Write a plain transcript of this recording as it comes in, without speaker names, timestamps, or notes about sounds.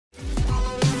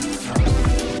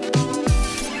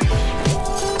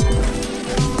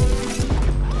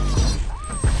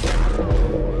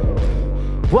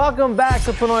Welcome back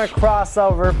to Pinoy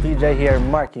Crossover. PJ here,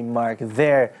 Marky Mark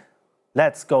there.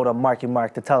 Let's go to Marky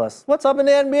Mark to tell us what's up in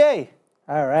the NBA.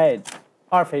 All right,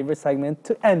 our favorite segment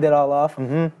to end it all off.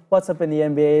 What's up in the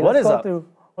NBA? What Let's is go up? through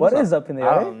what is up in the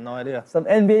NBA. I have no idea. Some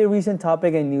NBA recent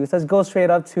topic and news. Let's go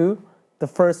straight up to the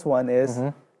first one is,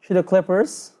 should the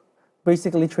Clippers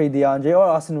basically trade DeAndre or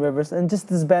Austin Rivers and just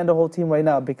disband the whole team right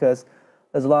now, because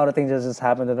there's a lot of things that just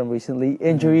happened to them recently.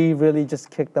 Injury really just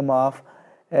kicked them off.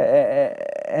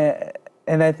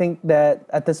 And I think that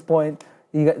at this point,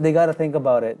 they got to think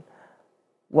about it.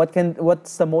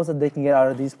 What's the most that they can get out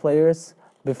of these players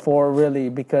before really?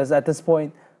 Because at this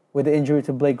point, with the injury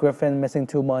to Blake Griffin missing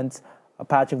 2 months,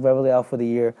 Patrick Beverley out for the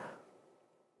year,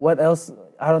 what else?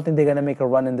 I don't think they're gonna make a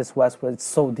run in this West, but it's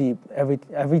so deep.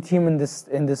 Every team in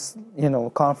this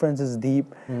conference is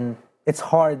deep. It's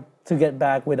hard to get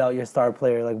back without your star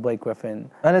player like Blake Griffin.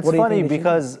 And it's funny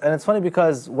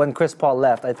because when Chris Paul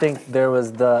left, I think there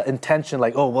was the intention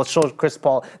like, oh, we'll show Chris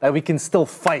Paul that we can still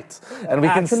fight and we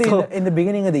can still. In the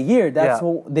beginning of the year, that's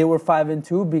what they were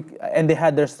 5-2, and they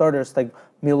had their starters like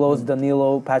Milos,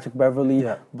 Danilo, Patrick Beverley,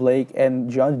 Blake, and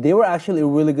John. They were actually a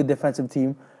really good defensive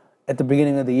team at the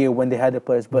beginning of the year when they had their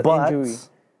players, but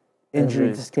injury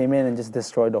just came in and just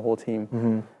destroyed the whole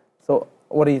team. So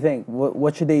what do you think?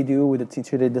 What should they do with the team?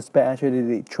 Should they disband? Should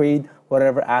they trade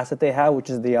whatever asset they have, which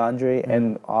is DeAndre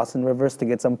and Austin Rivers, to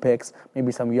get some picks,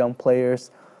 maybe some young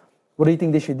players? What do you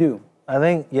think they should do? I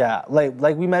think,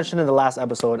 like we mentioned in the last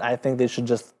episode, I think they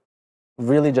should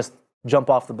really just jump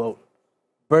off the boat.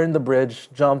 Burn the bridge,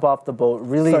 jump off the boat,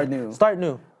 really start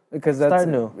new.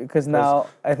 Because now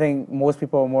I think most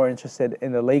people are more interested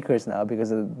in the Lakers now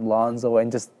because of Lonzo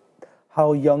and just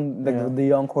how young the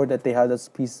young core that they have, those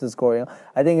pieces scoring.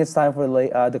 I think it's time for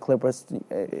the Clippers.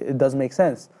 It does make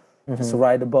sense. Just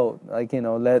ride the boat,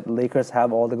 let Lakers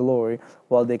have all the glory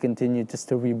while they continue just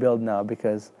to rebuild now.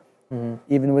 Because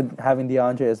even with having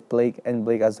DeAndre as Blake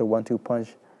as the 1-2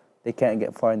 punch, they can't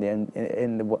get far in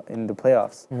the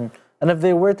playoffs. And if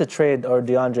they were to trade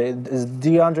DeAndre, does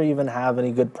DeAndre even have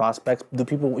any good prospects? Do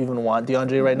people even want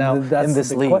DeAndre right now in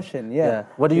this league? Question. Yeah.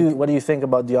 What do you think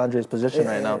about DeAndre's position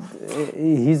right now?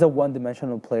 He's a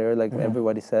one-dimensional player, like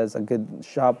everybody says, a good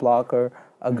shot blocker,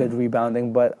 a good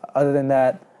rebounding. But other than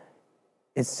that,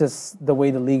 it's just the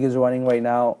way the league is running right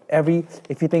now. If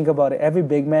you think about it, every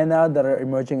big man now that are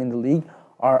emerging in the league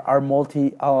are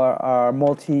multi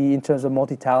in terms of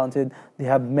multi-talented. They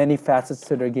have many facets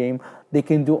to their game. They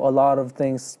can do a lot of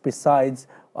things besides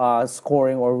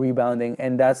scoring or rebounding,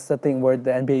 and that's the thing where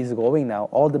the NBA is going now.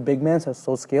 All the big men are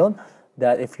so skilled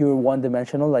that if you're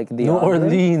one-dimensional, like the New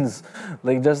Orleans,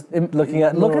 like just looking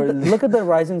at look at the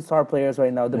rising star players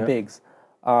right now, the bigs.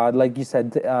 Like you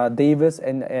said, Davis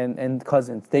and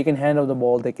Cousins. They can handle the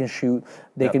ball. They can shoot.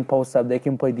 They can post up. They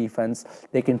can play defense.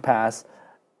 They can pass.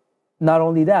 Not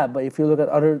only that, but if you look at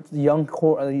other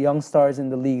young stars in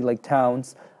the league like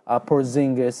Towns,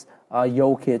 Porzingis,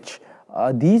 Jokic,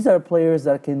 these are players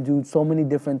that can do so many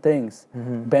different things.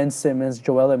 Ben Simmons,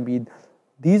 Joel Embiid,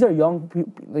 these are young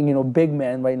people, big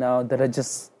men right now that are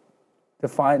just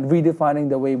redefining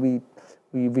the way we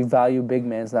value big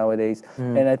men nowadays.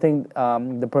 And I think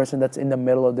the person that's in the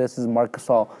middle of this is Marc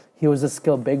Gasol. He was a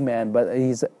skilled big man, but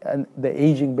he's the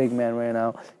aging big man right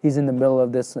now. He's in the middle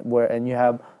of this and you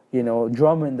have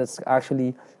Drummond that's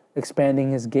actually expanding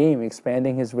his game,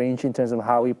 expanding his range in terms of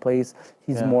how he plays.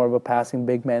 He's more of a passing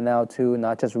big man now too,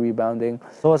 not just rebounding.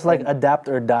 So it's like adapt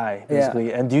or die,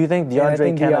 basically. And do you think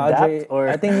DeAndre can adapt? Or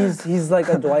I think he's like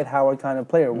a Dwight Howard kind of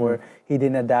player where he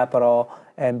didn't adapt at all,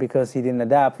 and because he didn't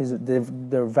adapt,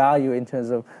 their value in terms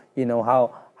of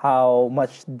how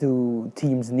much do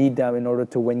teams need them in order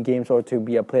to win games or to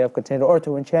be a playoff contender or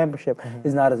to win championship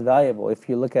is not as valuable. If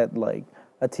you look at like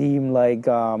a team like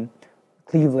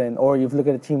Cleveland, or you look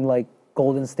at a team like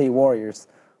Golden State Warriors,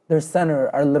 their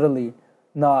center are literally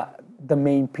not the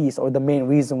main piece or the main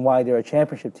reason why they're a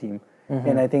championship team.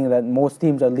 And I think that most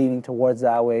teams are leaning towards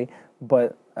that way.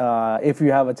 But if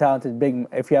you have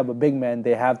a big man,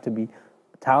 they have to be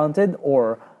talented,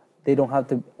 or they don't have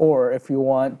to. Or if you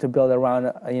want to build around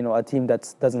a team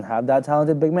that doesn't have that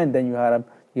talented big man, then you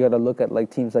gotta look at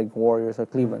like teams like Warriors or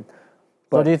Cleveland.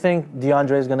 So do you think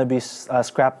DeAndre is going to be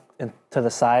scrapped to the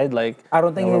side, like I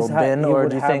don't think or would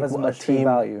do you have think as a much team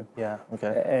value? Yeah,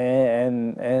 okay.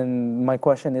 And my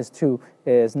question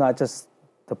is not just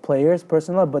the players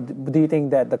personal, but do you think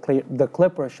that the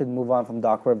Clippers should move on from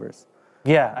Doc Rivers?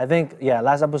 Yeah, I think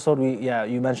last episode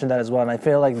you mentioned that as well, and I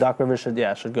feel like Doc Rivers should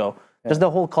go. Just the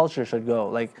whole culture should go.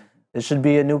 Like it should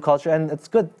be a new culture, and it's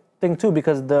good. thing too,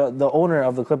 because the owner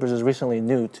of the Clippers is recently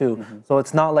new too. So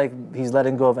it's not like he's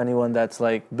letting go of anyone that's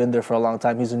like been there for a long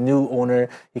time. He's a new owner.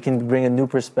 He can bring a new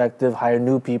perspective, hire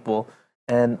new people,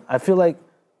 and I feel like,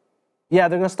 yeah,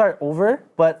 they're gonna start over.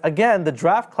 But again, the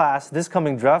draft class, this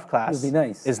coming draft class, It'll be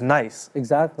nice. is nice.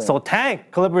 Exactly. So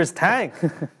Clippers tank.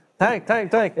 Tank.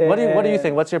 What do you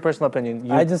think? What's your personal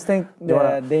opinion? I just think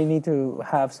that they need to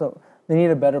have they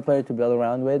need a better player to build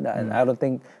around with, and I don't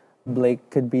think Blake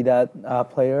could be that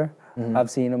player. I've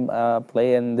seen him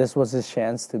play, and this was his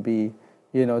chance to be,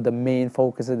 the main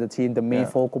focus of the team, the main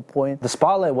focal point. The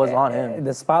spotlight was on him.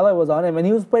 The spotlight was on him, and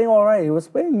he was playing all right. He was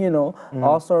playing,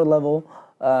 all-star level.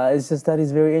 It's just that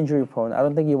he's very injury prone. I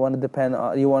don't think you want to depend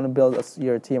on, you want to build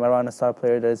your team around a star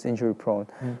player that is injury prone.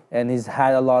 And he's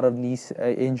had a lot of knee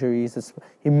injuries.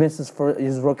 He missed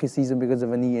his rookie season because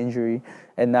of a knee injury,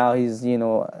 and now he's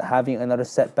having another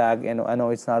setback. And I know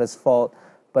it's not his fault,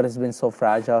 but it's been so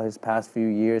fragile his past few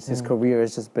years. His career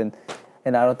has just been,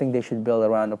 and I don't think they should build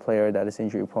around a player that is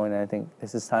injury prone. And I think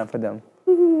this is time for them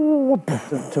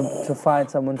to find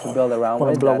someone to build around.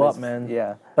 Want to blow up, man.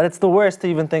 Yeah. But it's the worst to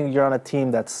even think you're on a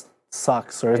team that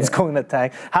sucks or it's going to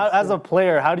tank. As a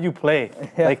player, how do you play?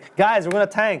 Yeah. Like, guys, we're going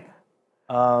to tank.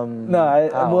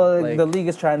 The league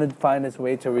is trying to find its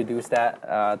way to reduce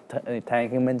that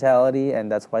tanking mentality, and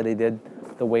that's why they did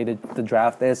the way the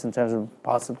draft is in terms of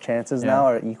possible chances now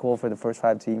are equal for the first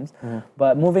 5 teams.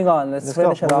 But moving on, let's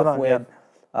finish it off with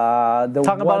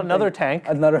talk about another tank.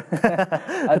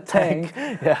 A tank.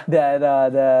 Yeah. That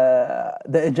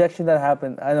the ejection that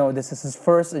happened. I know this is his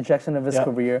first ejection of his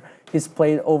career. He's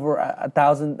played over a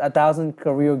thousand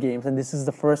career games, and this is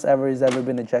the first ever he's ever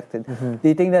been ejected. Do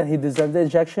you think that he deserved the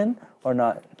ejection or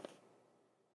not?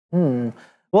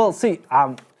 Well, see,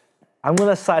 I'm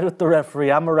gonna side with the referee.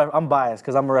 I'm biased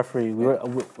because I'm a referee.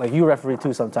 Like you referee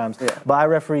too sometimes. Yeah. But I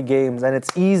referee games, and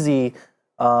it's easy.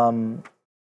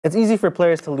 It's easy for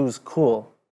players to lose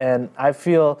cool, and I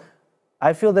feel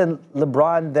that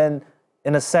LeBron then,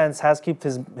 in a sense, has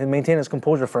maintained his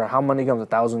composure for how many games?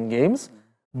 1,000 games.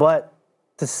 But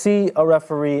to see a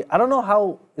referee, I don't know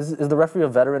how is the referee a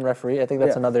veteran referee? I think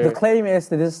that's another. The claim is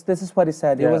that this is what he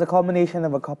said. It was a culmination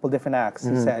of a couple different acts.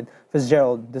 He said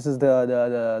Fitzgerald, this is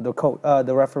the coach,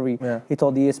 the referee. Yeah. He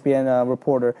told the ESPN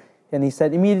reporter, and he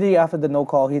said immediately after the no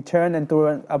call, he turned and threw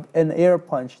an air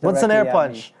punch. What's an air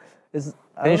punch?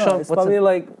 It's probably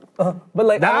like, but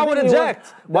like that I would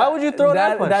eject. Why would you throw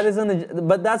that punch? That isn't.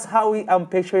 But that's how I'm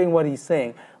picturing what he's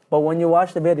saying. But when you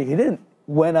watch the video, he didn't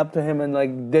went up to him and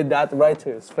like did that right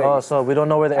to his face. Oh, so we don't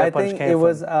know where the air punch came from. I think it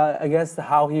was, I guess,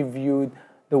 how he viewed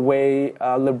the way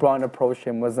LeBron approached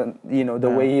him wasn't, the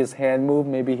way his hand moved.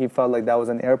 Maybe he felt like that was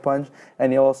an air punch,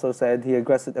 and he also said he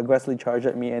aggressively charged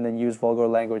at me and then used vulgar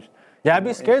language. Yeah, I'd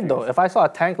be scared though. If I saw a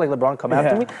tank like LeBron come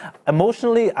after me,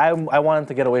 emotionally, I want him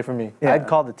to get away from me. Yeah. I'd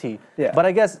call the T. Yeah. But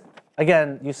I guess,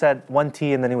 again, you said 1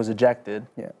 T and then he was ejected.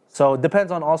 Yeah. So it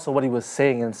depends on also what he was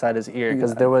saying inside his ear,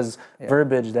 because there was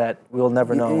verbiage that we'll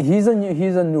never know. He's a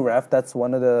new ref. That's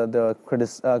one of the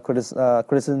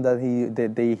criticism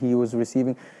that he was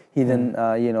receiving. He didn't,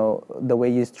 the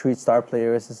way he treats star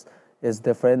players is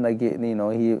different. Like, he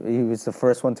was the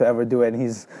first one to ever do it, and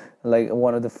he's like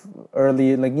one of the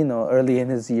early in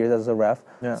his years as a ref.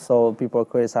 Yeah. So people are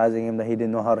criticizing him that he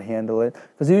didn't know how to handle it.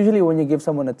 Because usually when you give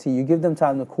someone a T, you give them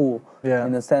time to cool. Yeah.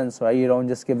 In a sense, right? You don't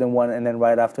just give them one and then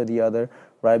right after the other,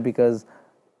 right? Because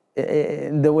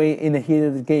the way in the heat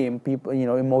of the game, people,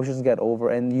 emotions get over,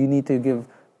 and you need to give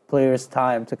players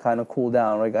time to kind of cool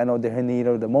down. Like, I know they're in the heat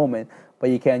of the moment, but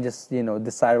you can't just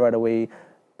decide right away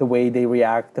the way they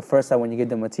react the first time when you give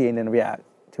them a T and then react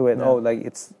to it. Yeah. Oh, like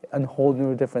it's a whole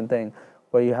new different thing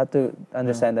where you have to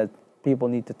understand that people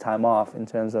need to time off in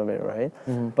terms of it, right?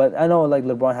 But I know like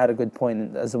LeBron had a good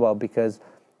point as well, because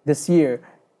this year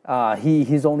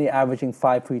he's only averaging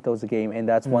 5 free throws a game, and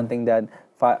that's one thing that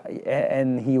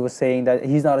and he was saying that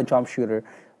he's not a jump shooter,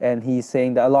 and he's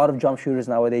saying that a lot of jump shooters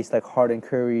nowadays like Harden,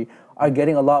 Curry are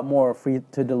getting a lot more free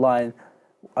to the line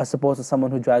as opposed to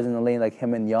someone who drives in the lane like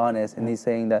him and Giannis. And he's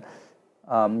saying that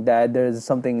that there's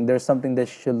something that you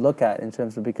should look at in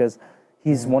terms of, because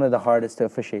he's one of the hardest to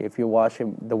officiate. If you watch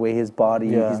him, the way his body,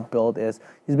 his build is,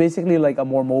 he's basically like a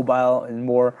more mobile and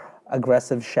more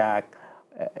aggressive Shaq.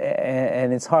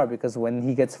 And it's hard because when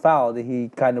he gets fouled, he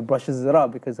kind of brushes it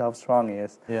up because of how strong he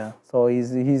is. Yeah. So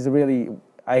he's really,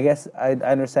 I guess I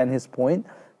understand his point,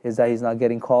 is that he's not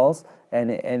getting calls,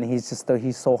 and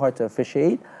he's so hard to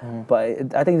officiate.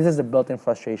 But I think this is a built-in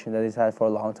frustration that he's had for a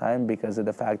long time because of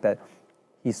the fact that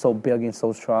he's so big and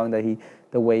so strong that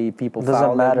the way people foul him.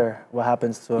 Doesn't matter what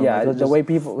happens to him. Yeah, the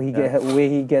way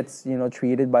he gets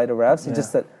treated by the refs. It's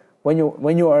just that when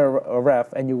you are a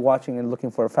ref and you're watching and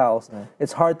looking for fouls,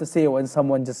 it's hard to see when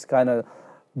someone just kind of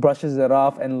brushes it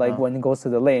off, and like when it goes to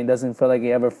the lane, doesn't feel like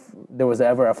there was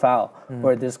ever a foul,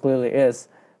 where this clearly is,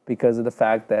 because of the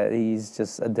fact that he's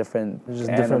just a different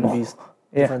beast.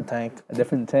 Different tank. A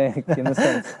different tank, in a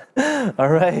sense. All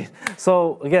right.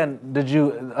 So, again,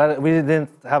 we didn't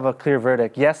have a clear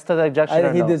verdict. Yes to the ejection I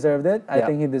think or no? He deserved it. I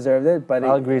think he deserved it. But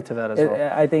I'll agree to that as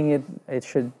well. I think it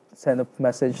should send a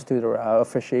message to the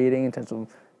officiating in terms of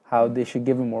how they should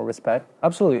give him more respect.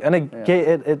 Absolutely. And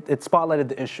it spotlighted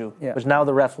the issue, which now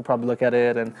the refs will probably look at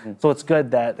it. And so it's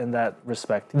good that in that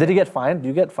respect. Did he get fined? Do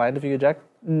you get fined if you eject?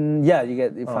 Yeah, you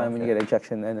get fined when you get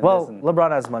ejection. And well, LeBron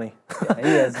has money. Yeah, he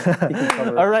has. He can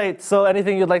cover. All right. So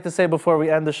anything you'd like to say before we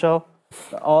end the show?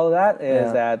 All of that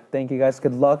is that thank you guys.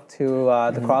 Good luck to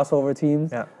the crossover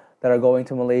teams that are going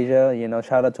to Malaysia. You know,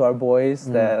 shout out to our boys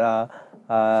that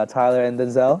Tyler and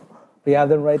Denzel. We have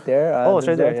them right there. It's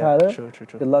right there. Tyler. True.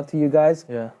 Good luck to you guys.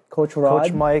 Yeah. Coach Rod,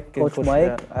 Coach Mike. Coach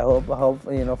Mike. I hope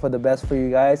for the best for you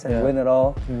guys and win it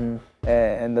all.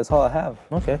 And that's all I have.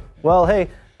 Okay. Well, hey.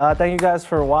 Thank you guys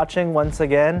for watching once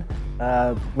again.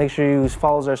 Make sure you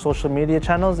follow our social media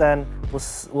channels, and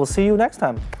we'll see you next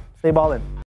time. Stay ballin'.